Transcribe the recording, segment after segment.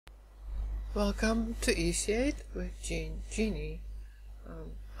Welcome to Eastshade with Genie.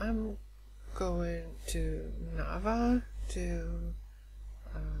 I'm going to Nava to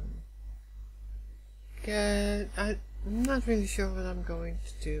I'm not really sure what I'm going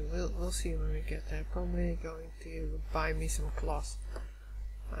to do. We'll see when we get there. Probably going to buy me some cloth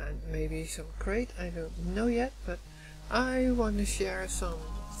and maybe some crate. I don't know yet, but I want to share some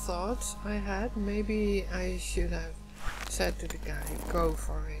thoughts I had. Maybe I should have said to the guy, go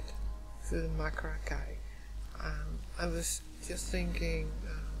for it. To the Makra guy. I was just thinking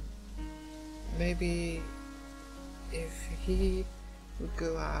maybe if he would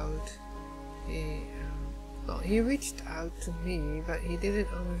go out, he reached out to me, but he did it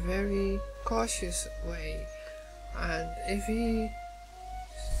on a very cautious way, and if he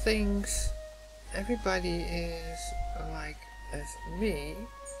thinks everybody is like as me,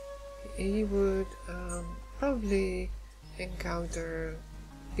 he would probably encounter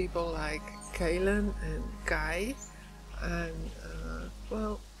people like Kalen and Kai, and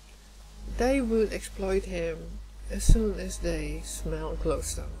well, they would exploit him as soon as they smell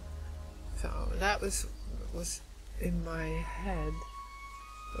glowstone. So that was in my head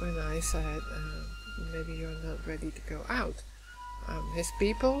when I said maybe you're not ready to go out. His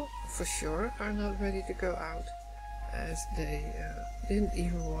people for sure are not ready to go out, as they didn't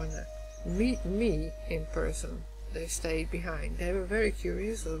even want to meet me in person. They stayed behind. They were very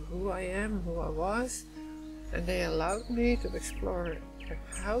curious of who I am, who I was, and they allowed me to explore their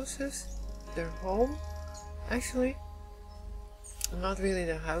houses, their home. Actually, not really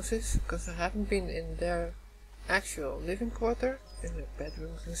their houses, because I haven't been in their actual living quarter, in their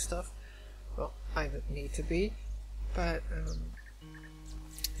bedrooms and stuff. Well, I don't need to be, but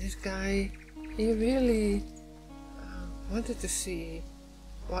this guy, he really wanted to see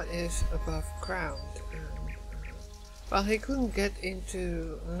what is above ground. Well, he couldn't get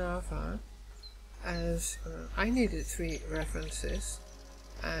into Nava as I needed 3 references,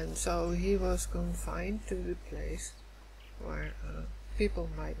 and so he was confined to the place where people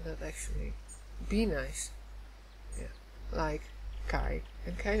might not actually be nice, like Kai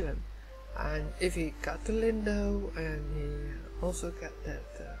and Kalen. And if he got to Lindo and he also got that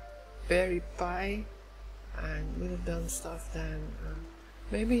berry pie and would have done stuff, then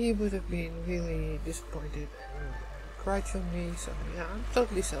maybe he would have been really disappointed. Grudge on me, so yeah, I'm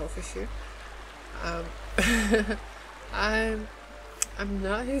totally selfish here. I'm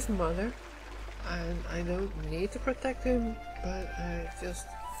not his mother, and I don't need to protect him, but I just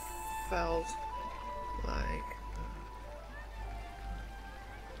felt like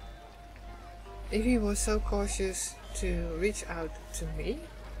if he was so cautious to reach out to me,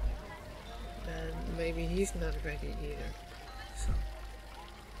 then maybe he's not ready either. So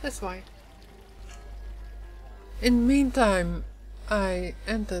that's why. In the meantime, I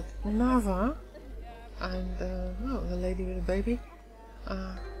entered Nava, and oh, the lady with the baby.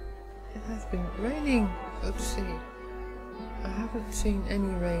 It has been raining. Let's see. I haven't seen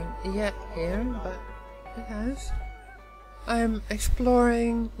any rain yet here, but it has. I'm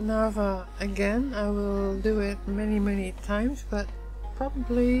exploring Nava again. I will do it many times, but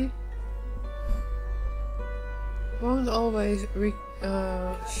probably won't always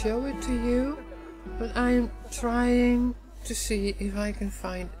show it to you. But I'm trying to see if I can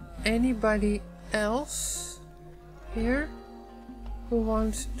find anybody else here who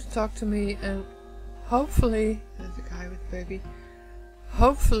wants to talk to me, and hopefully, there's a guy with a baby,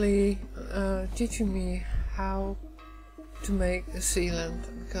 hopefully teaching me how to make a sealant,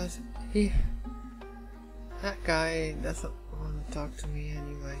 because that guy doesn't want to talk to me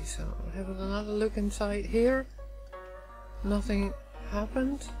anyway. So having another look inside here, nothing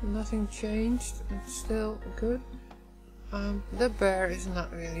happened, nothing changed, it's still good. The bear is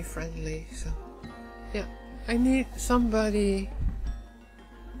not really friendly, so yeah, I need somebody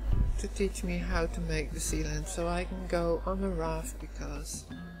to teach me how to make the sealant so I can go on a raft, because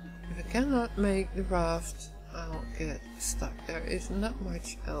if I cannot make the raft, I'll get stuck. There is not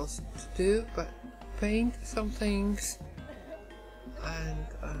much else to do but paint some things, and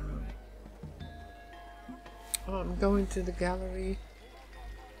I'm going to the gallery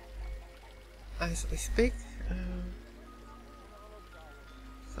as we speak.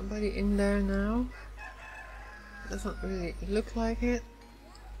 Somebody in there now. Doesn't really look like it.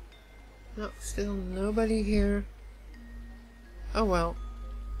 No, still nobody here. Oh well.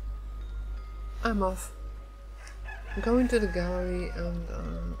 I'm off. I'm going to the gallery and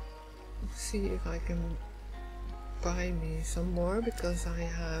see if I can buy me some more, because I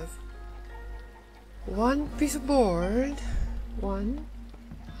have 1 piece of board. 1.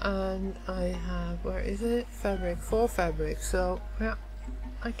 And I have, where is it? Fabric, 4 fabrics. So yeah,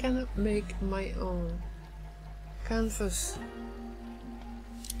 I cannot make my own canvas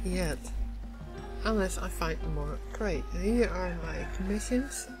yet, unless I find more clay. Here are my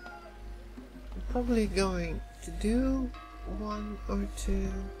commissions. I'm probably going to do 1 or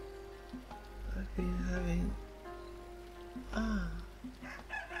 2. I've been having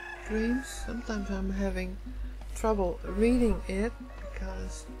dreams. Sometimes I'm having trouble reading it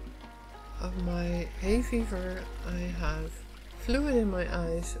because of my hay fever. I have fluid in my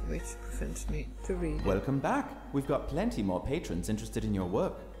eyes which prevents me to read. Welcome back. We've got plenty more patrons interested in your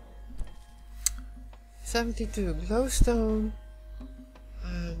work. 72 glowstone,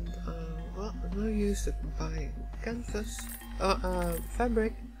 and well, no use of buying canvas,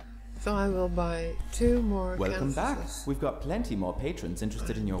 fabric, so I will buy 2 more Welcome canvases. back. We've got plenty more patrons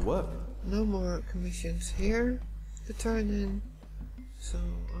interested in your work. No more commissions here to turn in, so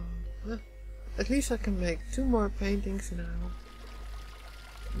at least I can make 2 more paintings now.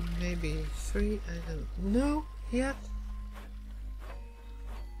 Maybe 3, I don't know yet.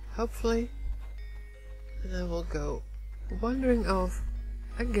 Hopefully. And I will go wandering off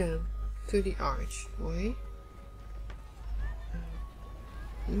again to the archway.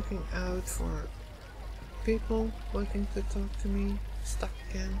 Looking out for people wanting to talk to me. Stuck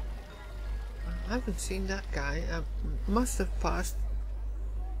again. I haven't seen that guy. I must have passed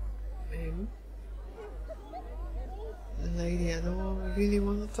him. The lady I don't really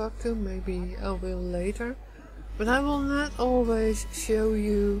want to talk to. Maybe I will later. But I will not always show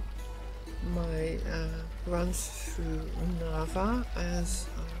you my runs through Nava, as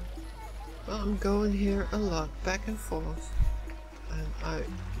well, I'm going here a lot back and forth, and I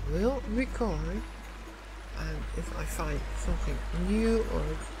will record, and if I find something new or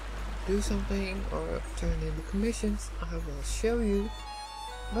do something or turn in the commissions, I will show you.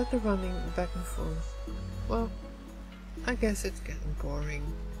 But the running back and forth, well, I guess it's getting boring,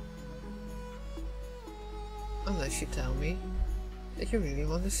 unless you tell me that you really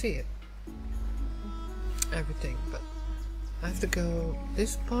want to see it. Everything, but I have to go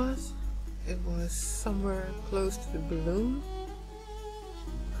this path. It was somewhere close to the balloon.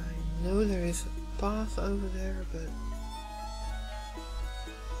 I know there is a path over there, but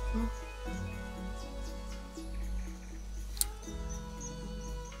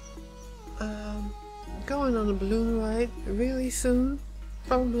going on a balloon ride really soon,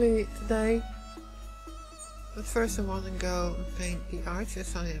 probably today. But first I want to go and paint the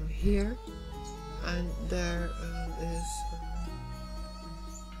arches. I am here. And there is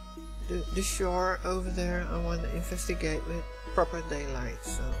the shore over there. I want to investigate with proper daylight,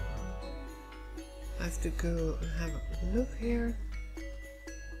 so I have to go and have a look here.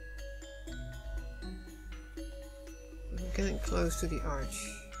 I'm getting close to the arch.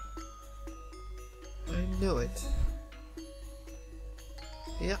 I know it.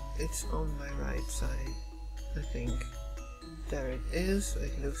 Yeah, it's on my right side, I think. There it is.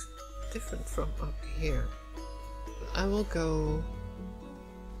 It looks different from up here, but I will go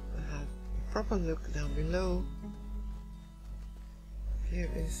and have a proper look down below. Here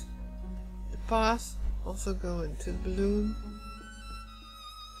is the path, also going to the balloon.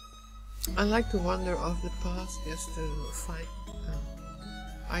 I like to wander off the path just to find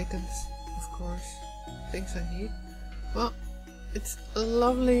items, of course, things I need. Well, it's a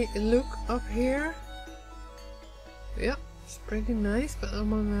lovely look up here. Yeah. It's pretty nice, but I'm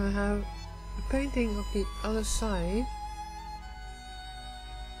gonna have a painting of the other side.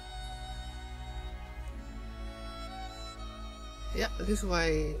 Yeah, this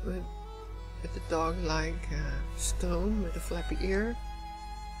way with the dog-like stone with the flappy ear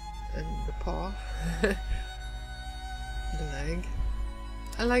and the paw, the leg.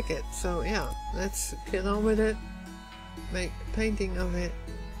 I like it, so yeah, let's get on with it, make a painting of it,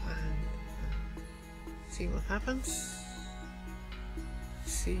 and see what happens.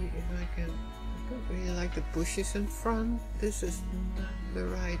 See if I can. I don't really like the bushes in front. This is not the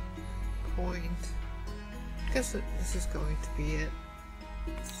right point. I guess this is going to be it.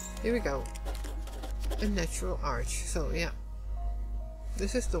 Here we go. A natural arch. So yeah,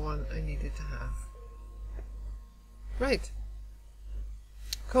 this is the one I needed to have. Right.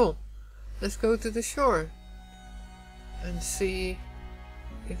 Cool. Let's go to the shore and see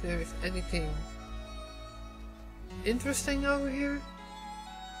if there is anything interesting over here.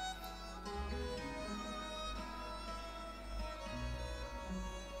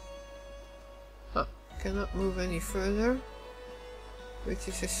 Cannot move any further, which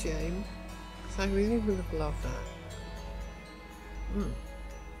is a shame, because I really would have loved that.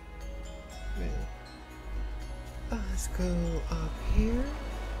 Really. Let's go up here.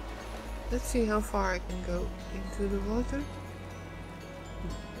 Let's see how far I can go into the water.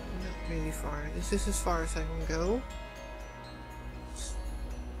 Not really far. This is as far as I can go.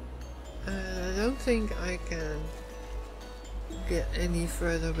 I don't think I can get any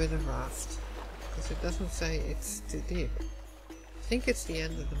further with a raft, because it doesn't say it's too deep. I think it's the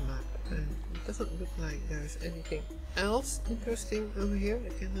end of the map, and it doesn't look like there's anything else interesting over here. I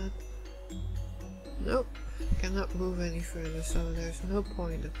cannot... Nope, cannot move any further, so there's no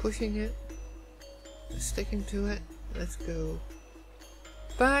point of pushing it, sticking to it. Let's go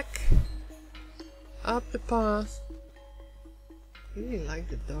back up the path. I really like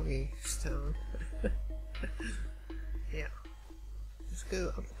the doggy stone. Yeah. Let's go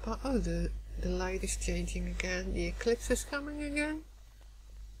up the path. Oh, the light is changing again. The eclipse is coming again,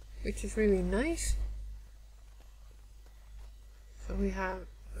 which is really nice. So we have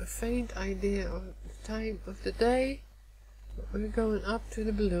a faint idea of the time of the day. We're going up to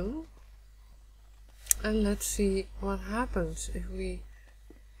the balloon. And let's see what happens if we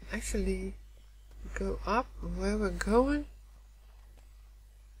actually go up where we're going.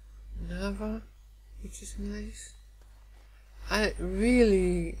 Lava, which is nice. I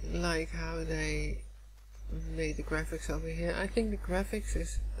really like how they made the graphics over here. I think the graphics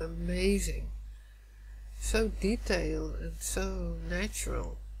is amazing. So detailed and so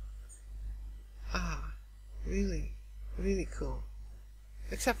natural. Ah, really, really cool.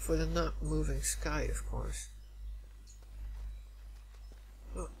 Except for the not moving sky, of course.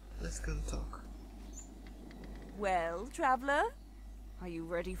 Oh, let's go talk. Well, traveler, are you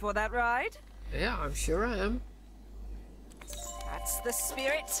ready for that ride? Yeah, I'm sure I am. That's the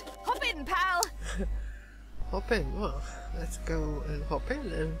spirit. Hop in, pal. Hop in. Well, let's go and hop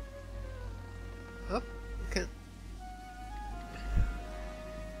in and up. Can...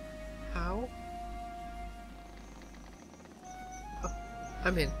 How? Oh,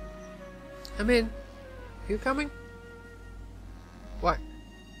 I'm in. I'm in. You coming? What?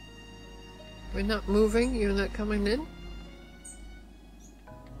 We're not moving? You're not coming in?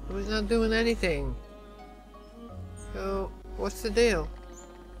 We're not doing anything. So, what's the deal?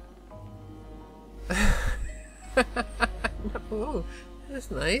 Oh,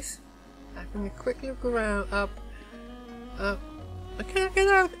 that's nice. Having a quick look around. Up. I can't get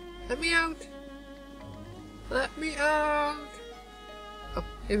out. Let me out. Let me out. Oh,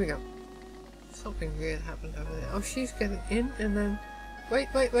 here we go. Something weird happened over there. Oh, she's getting in and then... Wait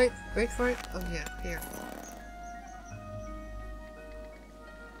for it. Oh yeah, here.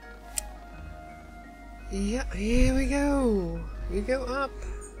 Yeah, here we go. We go up.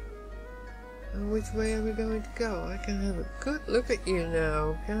 And which way are we going to go? I can have a good look at you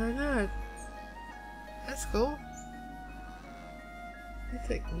now, can I not? That's cool. You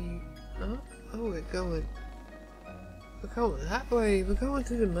take me up. Oh, we're going that way. We're going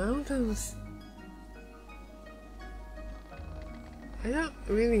to the mountains. I don't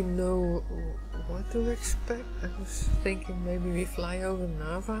really know what to expect. I was thinking maybe we fly over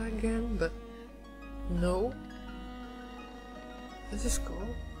Nava again, but no. This is cool.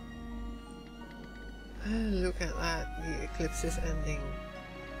 Look at that. The eclipse is ending.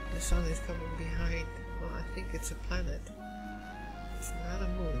 The sun is coming behind. Well, I think it's a planet. It's not a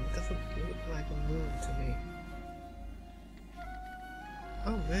moon. It doesn't look like a moon to me.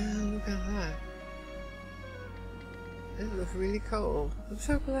 Oh man, look at that. It looks really cold. I'm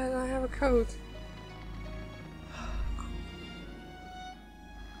so glad I have a coat.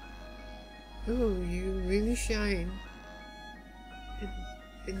 Ooh, you really shine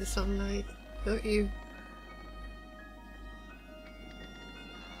in the sunlight, don't you?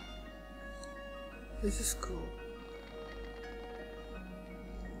 This is cool.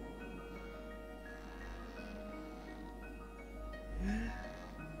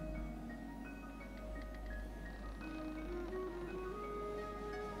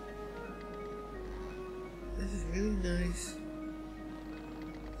 This is really nice.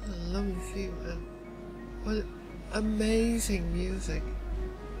 A lovely view and what amazing music.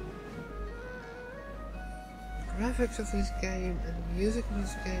 The graphics of this game and the music of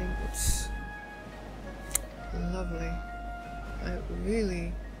this game, it's lovely. I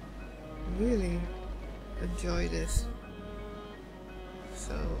really enjoy this.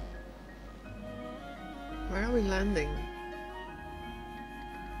 So, where are we landing?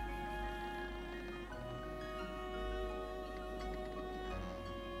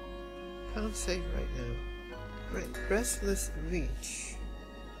 Can't save right now. Right, Restless Reach.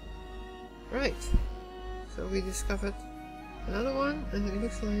 Right, so we discovered another one, and it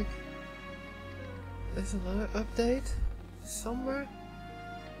looks like there's another update somewhere.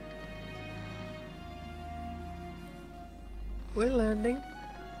 We're landing.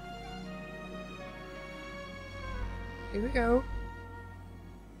 Here we go.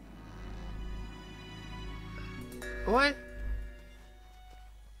 What?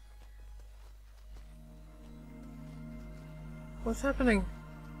 What's happening?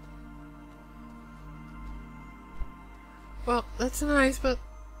 Well, that's nice, but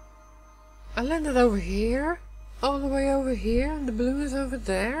I landed over here, all the way over here, and the balloon is over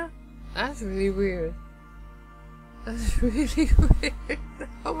there? That's really weird. That's really weird.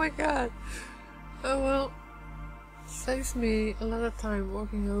 Oh my god. Oh well, saves me a lot of time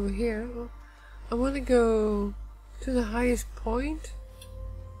walking over here. Well, I want to go to the highest point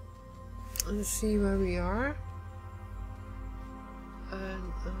and see where we are.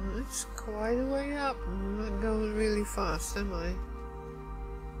 And it's quite a way up. I'm not going really fast, am I?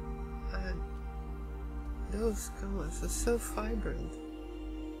 And those colors are so vibrant.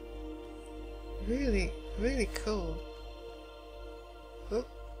 Really, really cool. Oh,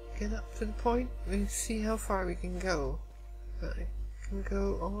 get up to the point. We'll see how far we can go. But I can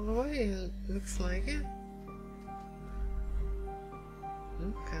go all the way, it looks like it.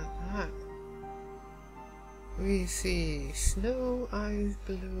 Look at that. We see snow, ice,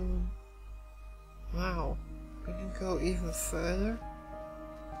 balloon. Wow, we can go even further.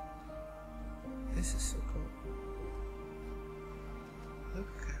 This is so cool.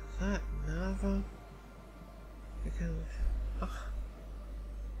 Look at that, lava. We can... Oh.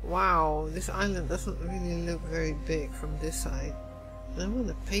 Wow, this island doesn't really look very big from this side. And I want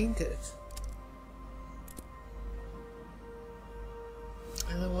to paint it.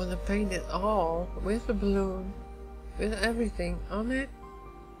 And I want to paint it all with the balloon, with everything on it.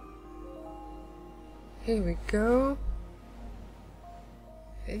 Here we go.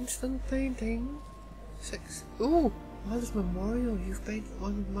 Instant painting. 6. Ooh, Mother's Memorial. You've painted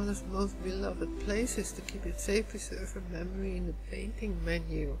one of Mother's most beloved places to keep it safe, preserve her memory in the painting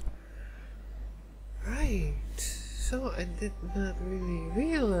menu. Right. So I did not really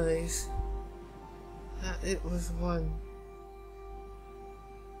realize that it was one.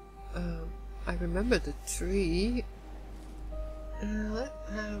 I remember the tree. Let's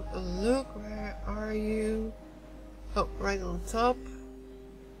have a look. Where are you? Oh, right on top.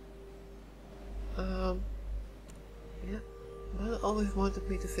 Yeah. Mother always wanted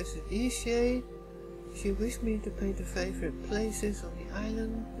me to visit Eastshade. She wished me to paint her favorite places on the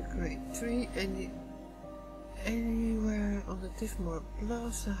island, the great tree, and anywhere on the Tifmore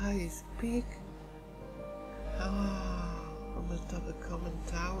Bluffs, the highest peak. On the top of the common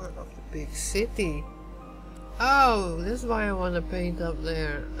tower of the big city. Oh, that's why I want to paint up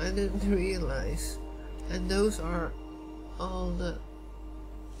there. I didn't realize. And those are all the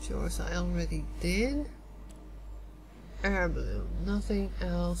chores I already did. Air balloon. Nothing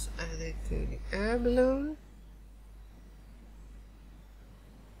else added to the air balloon.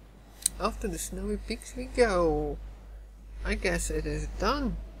 Off to the snowy peaks we go. I guess it is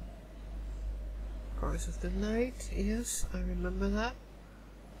done. Course of the night, yes, I remember that.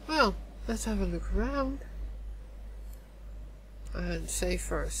 Well, let's have a look around. And save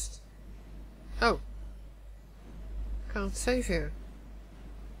first. Oh. Can't save here.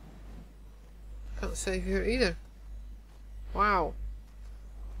 Can't save here either. Wow.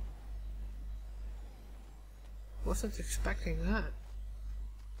 Wasn't expecting that.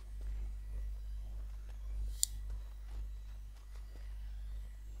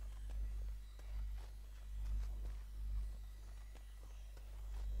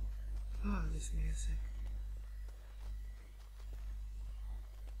 Oh, this music.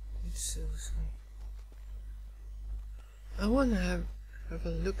 It's so sweet. I want to have a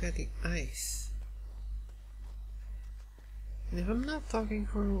look at the ice. And if I'm not talking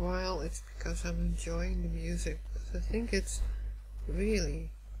for a while, it's because I'm enjoying the music. Because I think it's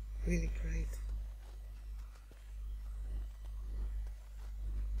really, really great.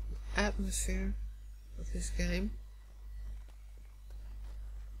 The atmosphere of this game.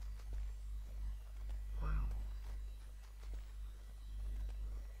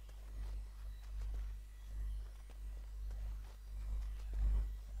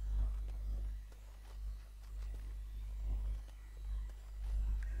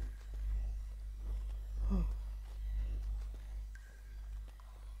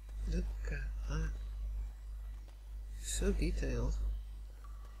 Look at that. So detailed.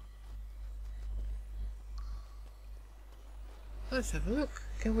 Let's have a look.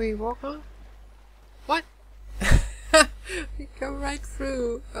 Can we walk on? What? We go right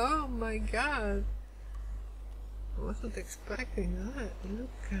through. Oh my god. I wasn't expecting that.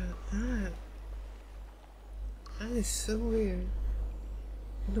 Look at that. That is so weird.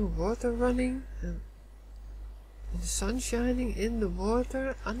 The water running and the sun shining in the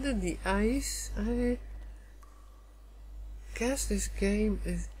water, under the ice. I guess this game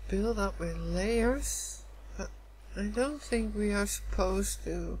is built up with layers, but I don't think we are supposed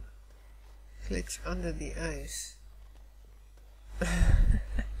to glitch under the ice.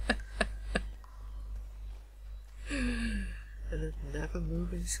 And it never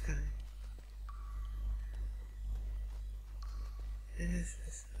moves in sky. It is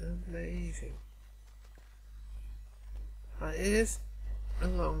just amazing. But it is a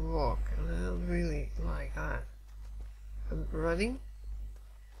long walk, and I don't really like that. I'm running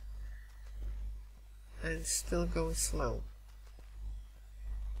and still going slow.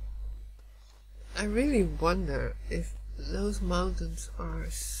 I really wonder if those mountains are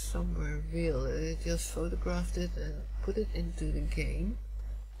somewhere real and they just photographed it and put it into the game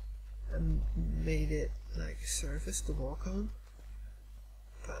and made it like a surface to walk on.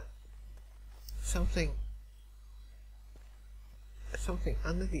 But something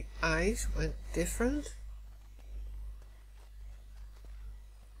under the ice went different.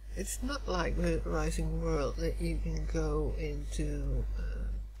 It's not like the Rising World that you can go into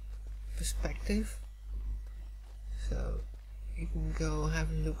perspective, so you can go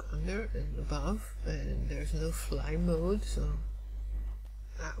have a look under and above, and there's no fly mode, so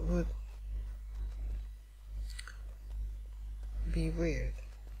that would be weird.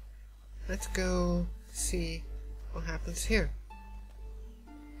 Let's go see what happens here.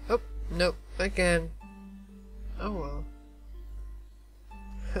 Oh, nope, again. Oh well.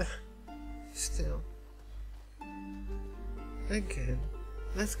 Still. Again.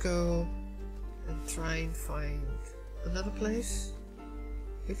 Let's go and try and find another place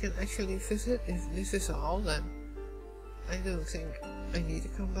we can actually visit. If this is all, then I don't think I need to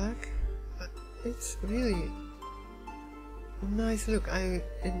come back. But it's really a nice look.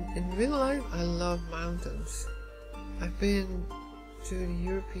 In real life I love mountains. I've been to the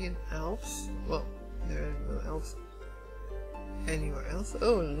European Alps. Well, there are no Alps anywhere else.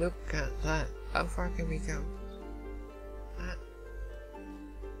 Oh, look at that. How far can we go? That.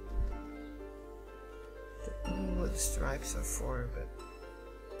 Don't know what the stripes are for, but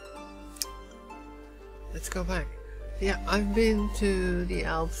let's go back. Yeah, I've been to the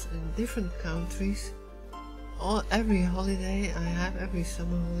Alps in different countries. Every holiday I have, every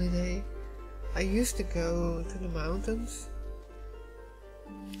summer holiday, I used to go to the mountains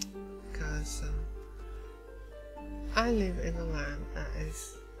because I live in a land that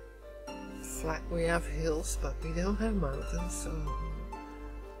is flat. We have hills, but we don't have mountains, so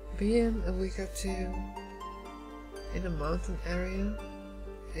being a week or two in a mountain area,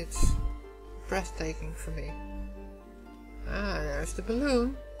 it's breathtaking for me. Ah, there's the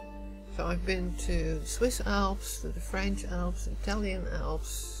balloon. So I've been to the Swiss Alps, to the French Alps, Italian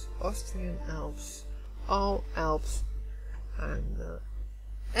Alps, Austrian Alps, all Alps, and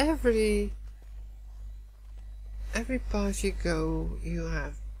every pass you go, you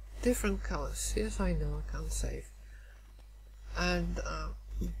have different colors. Yes, I know, I can't save. And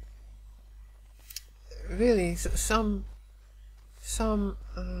really, some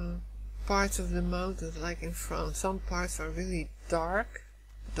parts of the mountains, like in France, some parts are really dark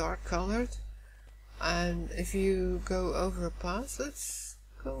colored, and if you go over a pass, let's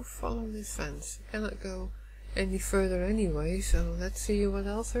go follow this fence. You cannot go any further anyway, so let's see what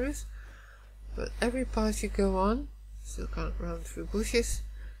else there is. But every pass you go on, still can't run through bushes,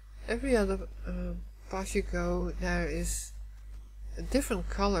 every other pass you go, there is a different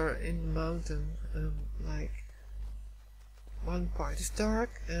color in the mountain. Like one part is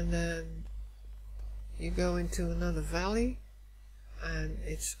dark, and then you go into another valley and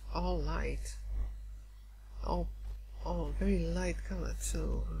it's all light, all very light colored.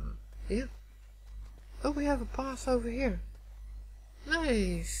 So yeah. Oh, we have a path over here.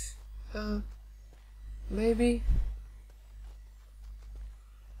 Nice. Maybe.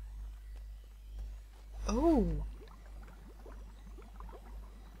 Oh,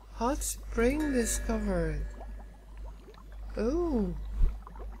 hot spring discovered. Oh,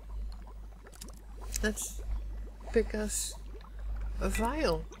 let's pick us a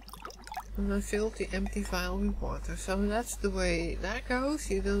vial, and I filled the empty vial with water. So that's the way that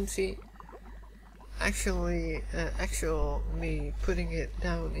goes. You don't see actual me putting it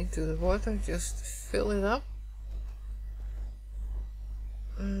down into the water, just fill it up.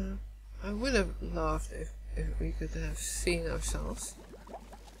 I would have loved if we could have seen ourselves.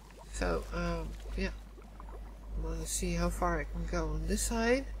 So yeah, I'm gonna see how far I can go on this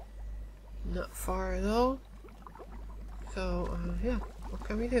side. Not far at all. So yeah, what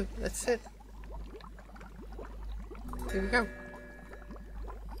can we do? Let's sit. Here we go.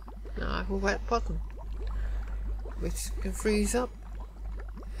 Now I have a wet bottom, which can freeze up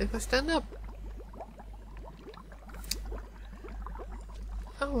if I stand up.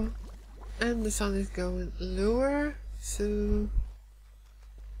 Oh well. And the sun is going lower, so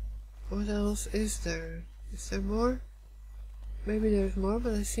what else is there? Is there more? Maybe there's more,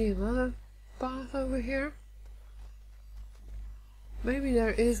 but I see another path over here. Maybe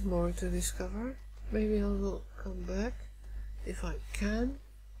there is more to discover. Maybe I will come back if I can.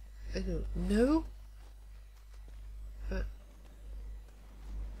 I don't know. But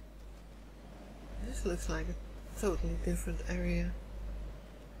this looks like a totally different area.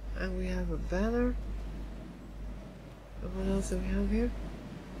 And we have a banner. And what else do we have here?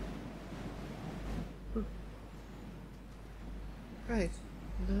 Right,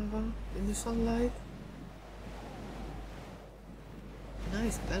 Nava in the sunlight.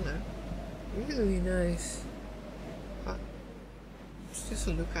 Nice banner. Really nice. But it's just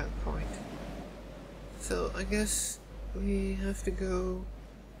a lookout point. So I guess we have to go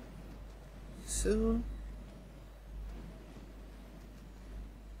soon.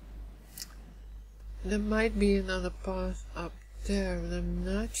 There might be another path up there, but I'm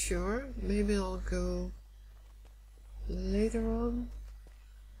not sure. Maybe I'll go later on.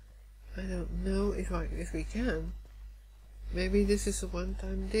 I don't know if we can. Maybe this is a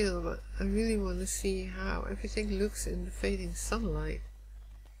one-time deal, but I really want to see how everything looks in the fading sunlight.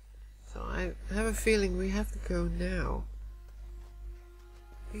 So I have a feeling we have to go now,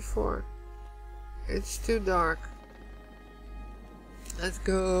 before it's too dark. Let's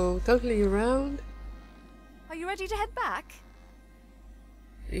go totally around. Are you ready to head back?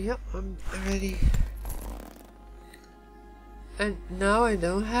 Yep, I'm ready. And now I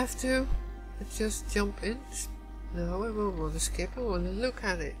don't have to. Let's just jump in. No, I won't want to skip. I want to look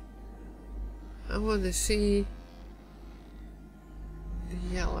at it. I want to see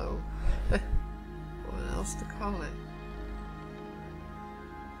the yellow. What else to call it?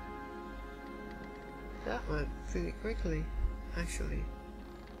 That went pretty quickly, actually.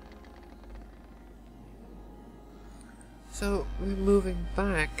 So we're moving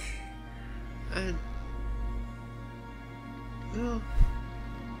back, and well,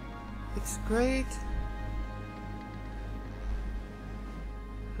 it's great.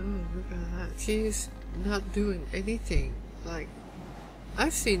 Oh, look at that. She's not doing anything. Like,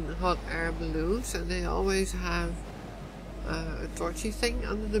 I've seen hot air balloons and they always have a torchy thing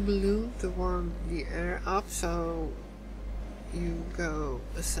under the balloon to warm the air up, so you go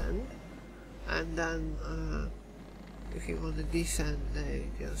ascend, and then if you want to descend, they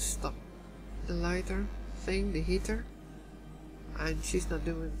just stop the lighter thing, the heater, and she's not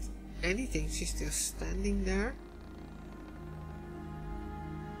doing anything. She's just standing there.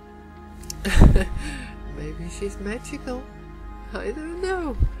 Maybe she's magical. I don't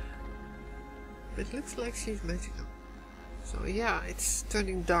know. It looks like she's magical. So yeah, it's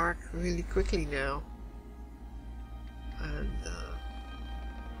turning dark really quickly now. And oh,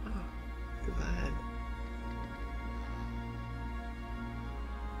 too bad.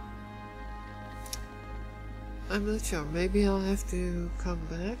 I'm not sure. Maybe I'll have to come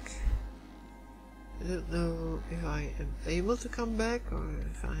back. I don't know if I am able to come back or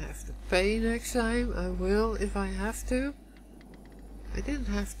if I have to pay next time. I will if I have to. I didn't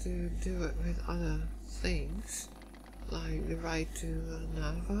have to do it with other things, like the ride to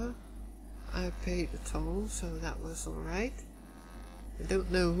Nava. I paid the toll, so that was alright. I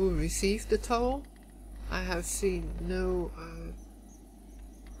don't know who received the toll. I have seen no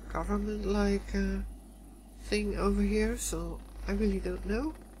government-like thing over here, so I really don't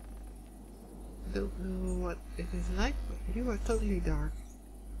know. Don't know what it is like, but you are totally dark.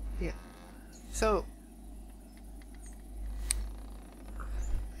 Yeah. So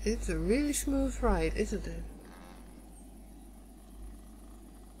it's a really smooth ride, isn't it?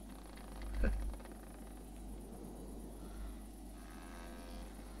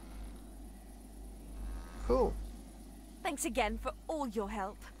 Cool. Thanks again for all your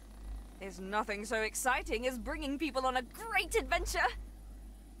help. There's nothing so exciting as bringing people on a great adventure.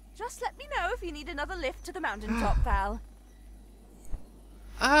 Just let me know if you need another lift to the mountaintop, Val.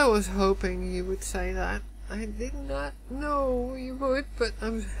 I was hoping you would say that. I did not know you would, but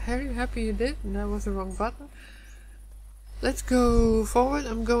I'm very happy you did, and that was the wrong button. Let's go forward.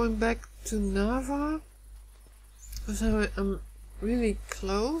 I'm going back to Nava, so I'm really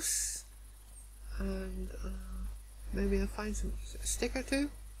close, and maybe I'll find some sticker too.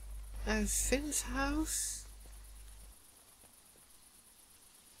 There's Finn's house.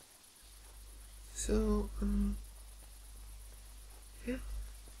 So, yeah,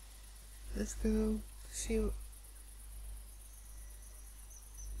 let's go see what...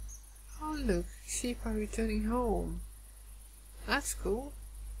 Oh look, sheep are returning home. That's cool.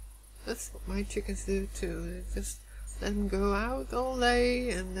 That's what my chickens do too. They just then go out all day,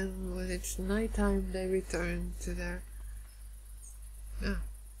 and then when it's nighttime they return to their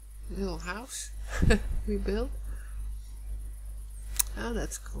little house we built. Oh,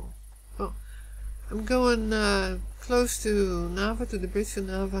 that's cool. Well, I'm going close to Nava, to the bridge to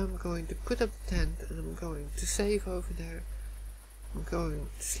Nava. I'm going to put up the tent and I'm going to save over there. I'm going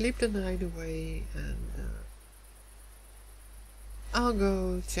to sleep the night away, and I'll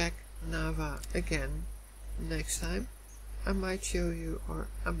go check Nava again next time. I might show you or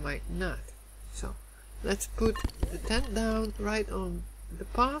I might not. So let's put the tent down right on the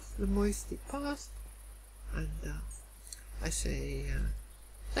path, the moisty path, and I say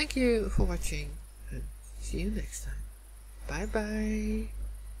thank you for watching and see you next time. Bye bye.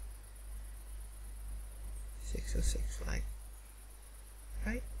 606 like.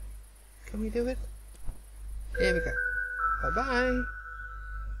 Right? Can we do it? Here we go. Bye bye.